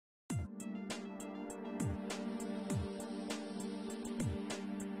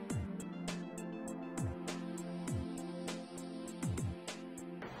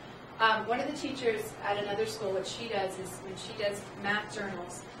One of the teachers at another school, what she does is when she does math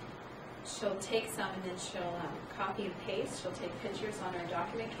journals, she'll take some and then she'll copy and paste. She'll take pictures on her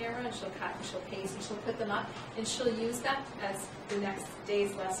document camera and she'll cut and she'll paste and she'll put them up and she'll use that as the next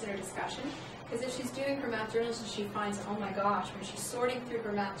day's lesson or discussion. Because if she's doing her math journals and she finds, oh my gosh, when she's sorting through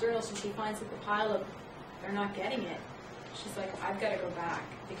her math journals and she finds that the pile of they're not getting it, she's like, I've got to go back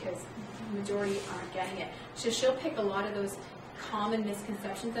because the majority aren't getting it. So she'll pick a lot of those common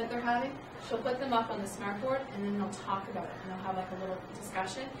misconceptions that they're having. She'll put them up on the smartboard and then they'll talk about it and they'll have like a little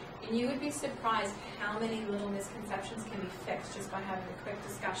discussion. And you would be surprised how many little misconceptions can be fixed just by having a quick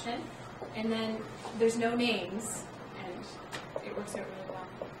discussion. And then there's no names and it works out really well.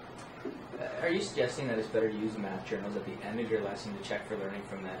 Are you suggesting that it's better to use math journals at the end of your lesson to check for learning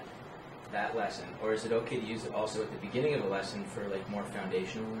from that lesson? Or is it okay to use it also at the beginning of a lesson for like more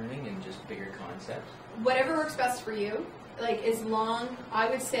foundational learning and just bigger concepts? Whatever works best for you. Like as long, I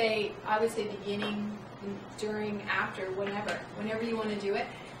would say beginning, during, after, whenever you want to do it.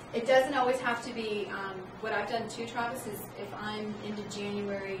 It doesn't always have to be, what I've done too, Travis, is if I'm into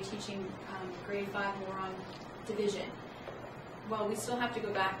January teaching grade 5 and we're on division, well, we still have to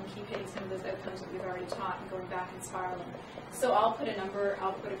go back and keep hitting some of those outcomes that we've already taught and going back and spiraling. So I'll put a number,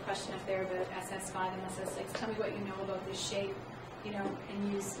 I'll put a question up there about SS5 and SS6. Tell me what you know about this shape, you know,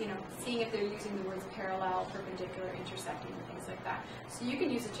 and use, you know, seeing if they're using the words parallel, perpendicular, intersecting, and things like that. So you can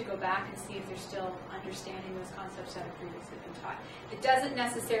use it to go back and see if they're still understanding those concepts that have previously been taught. It doesn't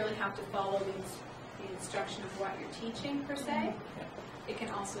necessarily have to follow the instruction of what you're teaching, per se. It can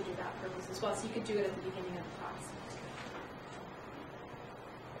also do that purpose as well. So you could do it at the beginning of the class.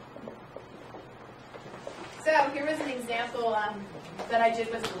 So here was an example that I did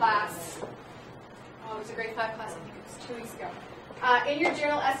with a class. Oh, it was a grade 5 class, I think it was 2 weeks ago. In your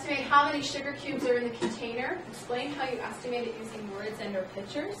journal, estimate how many sugar cubes are in the container. Explain how you estimate it using words and or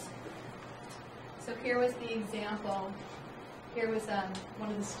pictures. So here was the example. Here was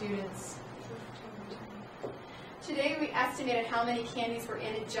one of the students. Today we estimated how many candies were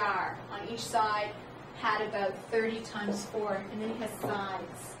in a jar. On each side had about 30 times 4, and then it has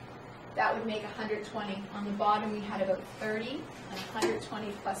sides. That would make 120. On the bottom we had about 30, and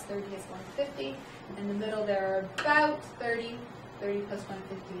 120 plus 30 is 150. In the middle there are about 30. 30 plus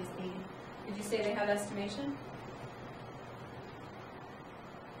 150 is 80. Did you say they have estimation?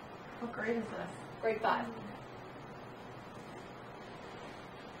 What grade is this? Grade 5.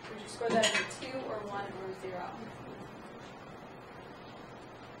 Would you score that as a 2 or 1 or 0?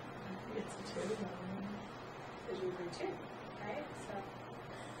 It's a 2. Because you agree 2, right? So,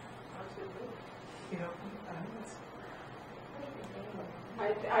 You know,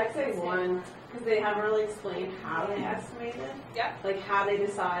 I'd say 1, because they haven't really explained how they estimated. yeah. Like how they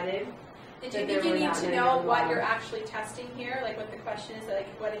decided. And do you think you need to know what you're actually testing here, like what the question is, like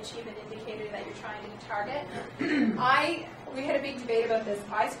what achievement indicator that you're trying to target? We had a big debate about this.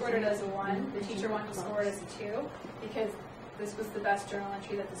 I scored it as a 1. The teacher wanted to score it as a 2 because this was the best journal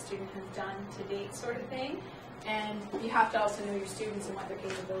entry that the student has done to date, sort of thing. And you have to also know your students and what their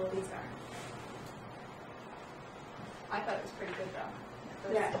capabilities are. I thought it was pretty good though.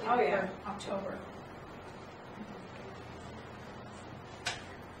 Yeah. Oh yeah. October.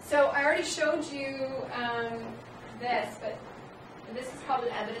 So I already showed you this, but this is called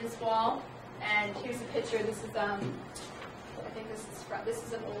an evidence wall. And here's a picture. This is I think this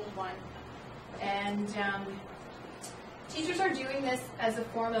is an old one. And teachers are doing this as a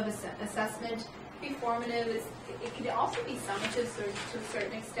form of assessment. It could be formative. It could also be summative, so to a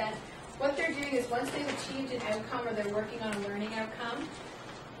certain extent. What they're doing is once they've achieved an outcome or they're working on a learning outcome,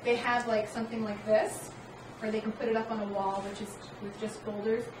 they have like something like this, or they can put it up on a wall, which is with just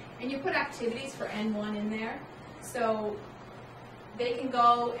folders, and you put activities for N1 in there, so they can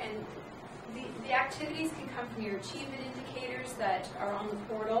go and the activities can come from your achievement indicators that are on the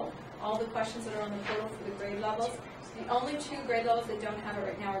portal, all the questions that are on the portal for the grade levels. The only 2 grade levels that don't have it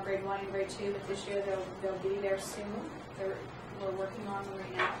right now are grade 1 and grade 2, but this year they'll be there soon. We're working on them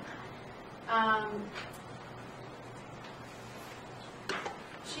right now.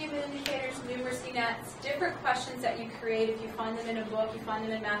 Achievement indicators, numeracy nets, different questions that you create. If you find them in a book, you find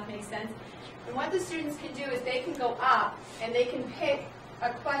them in Math Makes Sense. And what the students can do is they can go up and they can pick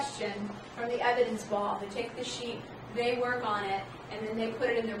a question from the evidence wall. They take the sheet, they work on it, and then they put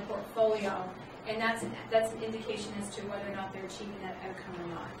it in their portfolio. And that's an indication as to whether or not they're achieving that outcome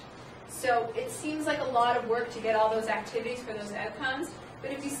or not. So it seems like a lot of work to get all those activities for those outcomes.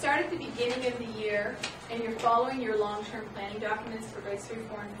 But if you start at the beginning of the year and you're following your long-term planning documents for grades 3,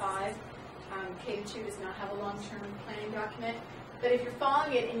 4, and 5, K-2 does not have a long-term planning document, but if you're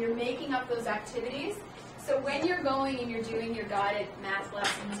following it and you're making up those activities, So when you're going and you're doing your guided math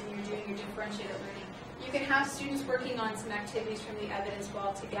lessons and you're doing your differentiated learning, you can have students working on some activities from the evidence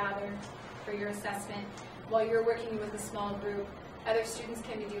wall to gather for your assessment. While you're working with a small group, other students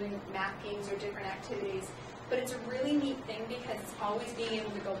can be doing math games or different activities. But it's a really neat thing because it's always being able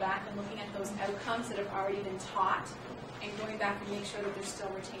to go back and looking at those outcomes that have already been taught and going back and make sure that they're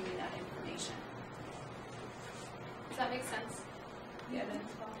still retaining that information. Does that make sense? The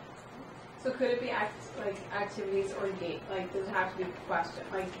evidence wall? So could it be activities or game? Like, does it have to be question?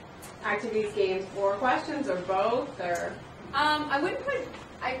 Like, activities, games, or questions, or both, or? I wouldn't put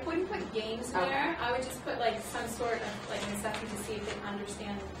games in there. I would just put like some sort of like an assessment to see if they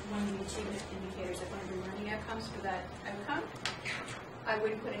understand one of the achievement indicators, like one of the learning outcomes for that outcome. I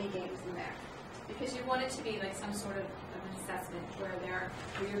wouldn't put any games in there because you want it to be like some sort of an assessment where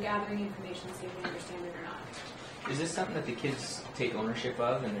you're gathering information to see if they understand it or not. Is this something that the kids take ownership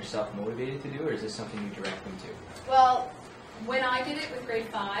of and they're self-motivated to do, or is this something you direct them to? Well, when I did it with grade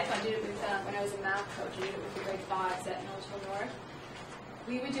 5, I did it with when I was a math coach. I did it with the grade 5s at Milledgeville North.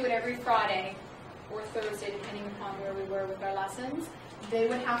 We would do it every Friday or Thursday, depending upon where we were with our lessons. They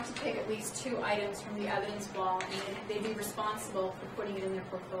would have to pick at least 2 items from the evidence wall, and they'd be responsible for putting it in their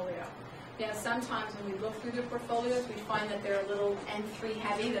portfolio. Now, sometimes when we look through their portfolios, we find that they're a little N3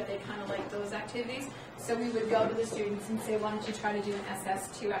 heavy, that they kind of like those activities. So we would go to the students and say, why don't you try to do an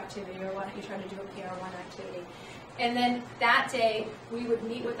SS2 activity, or why don't you try to do a PR1 activity? And then that day, we would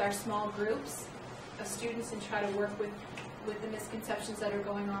meet with our small groups of students and try to work with the misconceptions that are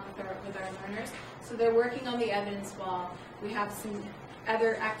going on with our learners. So they're working on the evidence wall. We have some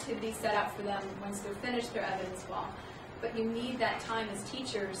other activities set up for them once they're finished their evidence wall. But you need that time as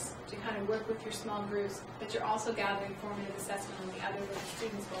teachers to kind of work with your small groups, but you're also gathering formative assessment on the other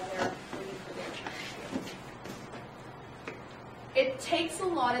students while they're waiting for their turn. It takes a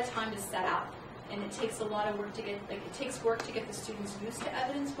lot of time to set up, and it takes a lot of work to get, it takes work to get the students used to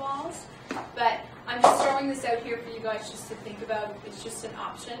evidence walls. But I'm just throwing this out here for you guys just to think about. It's just an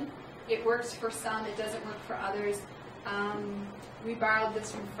option. It works for some, it doesn't work for others. We borrowed this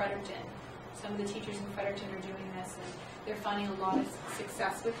from Fredericton. Some of the teachers in Fredericton are doing this, and they're finding a lot of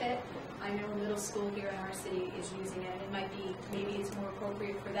success with it. I know a middle school here in our city is using it. It might be, maybe it's more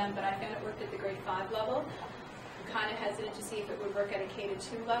appropriate for them, but I found it worked at the grade 5 level. I'm kind of hesitant to see if it would work at a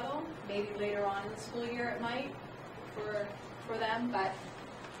K-2 level. Maybe later on in the school year it might for them, but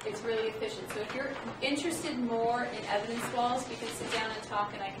it's really efficient. So if you're interested more in evidence walls, we can sit down and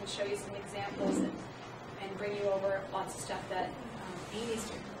talk, and I can show you some examples and bring you over lots of stuff that Amy's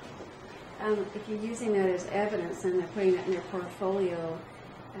doing. If you're using that as evidence and they're putting that in their portfolio,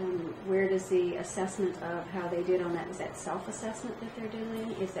 where does the assessment of how they did on that, is that self-assessment that they're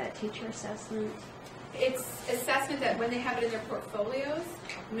doing? Is that teacher assessment? It's assessment that when they have it in their portfolios,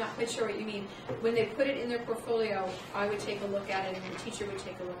 I'm not quite sure what you mean. When they put it in their portfolio, I would take a look at it, and the teacher would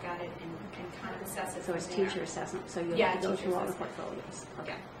take a look at it and kind of assess it. So it's from there. teacher assessment, so you'll Yeah, have to go teacher through all the assessment. portfolios.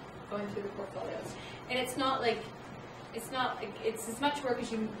 Okay. Going through the portfolios. And it's not like, it's as much work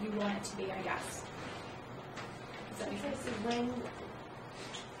as you want it to be, I guess. Does that make sense? Tracy, when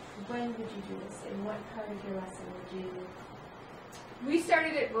would you do this? In what part of your lesson would you? We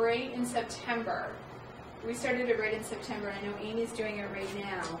started it right in September. I know Amy's doing it right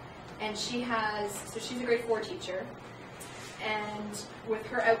now. And she's a grade 4 teacher. And with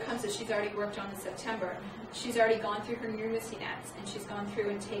her outcomes that she's already worked on in September, she's already gone through her numeracy nets, and she's gone through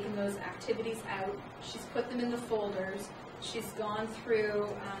and taken those activities out. She's put them in the folders. She's gone through,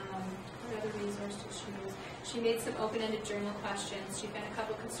 what other resource did she use? She made some open-ended journal questions. She found a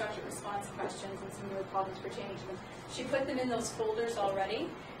couple constructive response questions and some other problems pertaining to them. She put them in those folders already,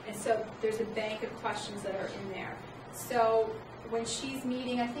 and so there's a bank of questions that are in there. So when she's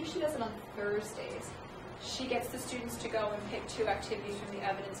meeting, I think she does it on Thursdays, she gets the students to go and pick 2 activities from the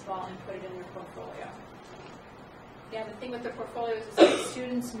evidence wall and put it in their portfolio. Yeah, the thing with the portfolios is that the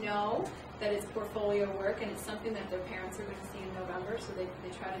students know that it's portfolio work, and it's something that their parents are going to see in November, so they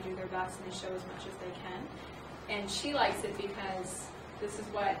try to do their best and they show as much as they can. And she likes it because this is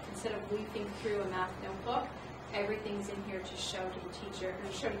what, instead of leafing through a math notebook, everything's in here to show to the teacher,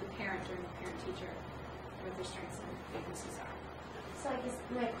 or show to the parent during the parent-teacher what their strengths and weaknesses are. So I guess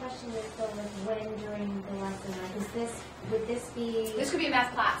my question is though, like when during the lesson, would this be? This could be a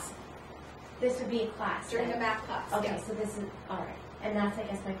math class. This would be a class. During right? a math class. Okay, yes. so this is, all right. And that's, I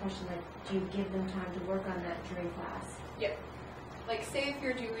guess, my question, like, do you give them time to work on that during class? Yep. Like, say if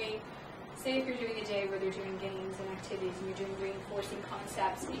you're doing a day where they're doing games and activities and you're doing reinforcing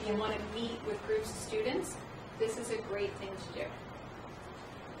concepts and you want to meet with groups of students, this is a great thing to do.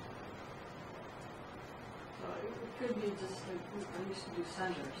 It could be just like, I used to do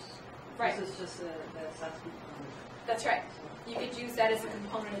centers Right. This is just the assessment. That's right. You could use that as a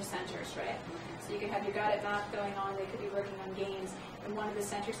component of centers, right? So you could have your guided math going on, they could be working on games, and one of the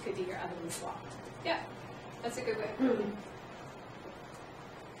centers could be your evidence wall. Yeah, that's a good way of putting it.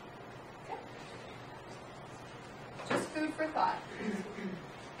 Okay. Just food for thought.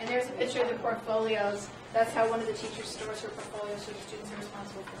 And there's a picture of the portfolios. That's how one of the teachers stores her portfolios, so the students are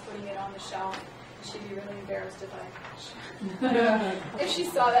responsible for putting it on the shelf. She'd be really embarrassed if she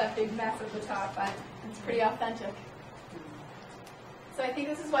saw that big mess at the top, but it's pretty authentic. So I think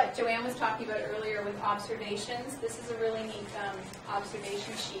this is what Joanne was talking about earlier with observations. This is a really neat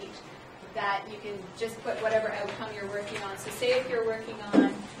observation sheet that you can just put whatever outcome you're working on. So say if you're working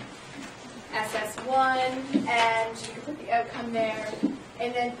on SS1 and you can put the outcome there,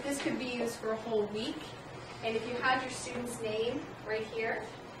 and then this could be used for a whole week. And if you have your student's name right here,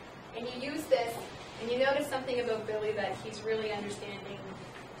 and you use this, and you notice something about Billy that he's really understanding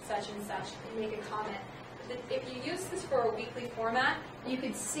such and such, you make a comment. If you use this for a weekly format, you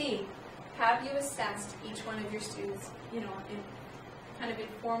could see, have you assessed each one of your students, kind of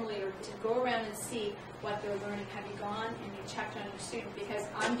informally, or to go around and see what they're learning. Have you gone and you checked on your student? Because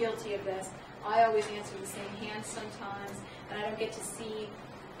I'm guilty of this. I always answer the same hand sometimes, and I don't get to see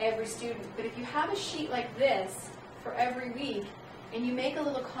every student. But if you have a sheet like this for every week, and you make a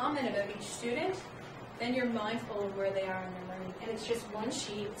little comment about each student, then you're mindful of where they are in their learning. And it's just one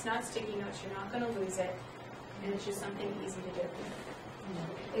sheet. It's not sticky notes. You're not going to lose it. And it's just something easy to do.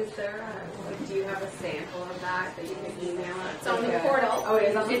 Is there do you have a sample of that you can email us? It's on the portal. Oh, it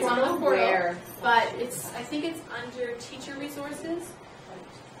is on the portal? It's on the portal. Where? But I think it's under teacher resources.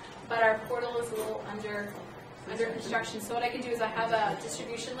 But our portal is a little under construction. So what I can do is I have a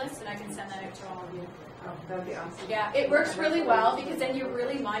distribution list, and I can send that out to all of you. Oh, that would be awesome. Yeah, it works really well because then you're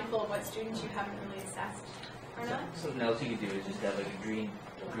really mindful of what students you haven't really assessed or not. Something else you could do is just have like a green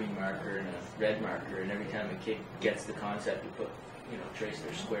marker and a red marker, and every time a kid gets the concept, you put, trace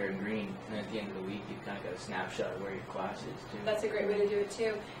their square in green, and at the end of the week, you've kind of got a snapshot of where your class is too. That's a great way to do it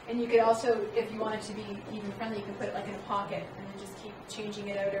too. And you could also, if you wanted to be even friendly, you could put it like in a pocket and then just keep changing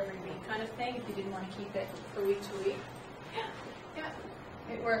it out every week kind of thing if you didn't want to keep it for week to week. Yeah,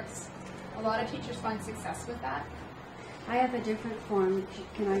 it works. A lot of teachers find success with that. I have a different form.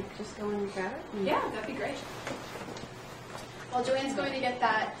 Can I just go and grab it? Yeah, that'd be great. Well, Joanne's going to get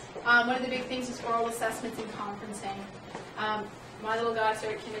that. One of the big things is oral assessments and conferencing. My little guy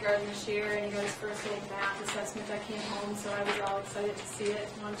started kindergarten this year, and he got his first little math assessment. I came home, so I was all excited to see it,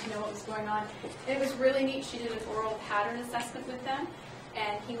 wanted to know what was going on. And it was really neat. She did an oral pattern assessment with them,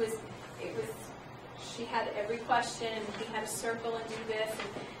 and she had every question, and he had to circle and do this.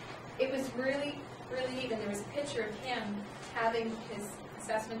 And it was really, really neat. And there was a picture of him having his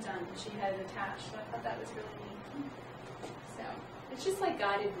assessment done, and she had it attached. So I thought that was really neat. So it's just like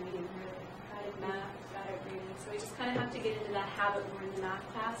guided reading, really. Guided math, guided reading. So we just kind of have to get into that habit when we're in the math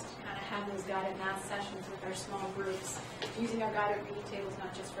class to kind of have those guided math sessions with our small groups, using our guided reading tables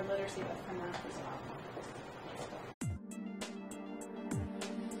not just for literacy but for math as well.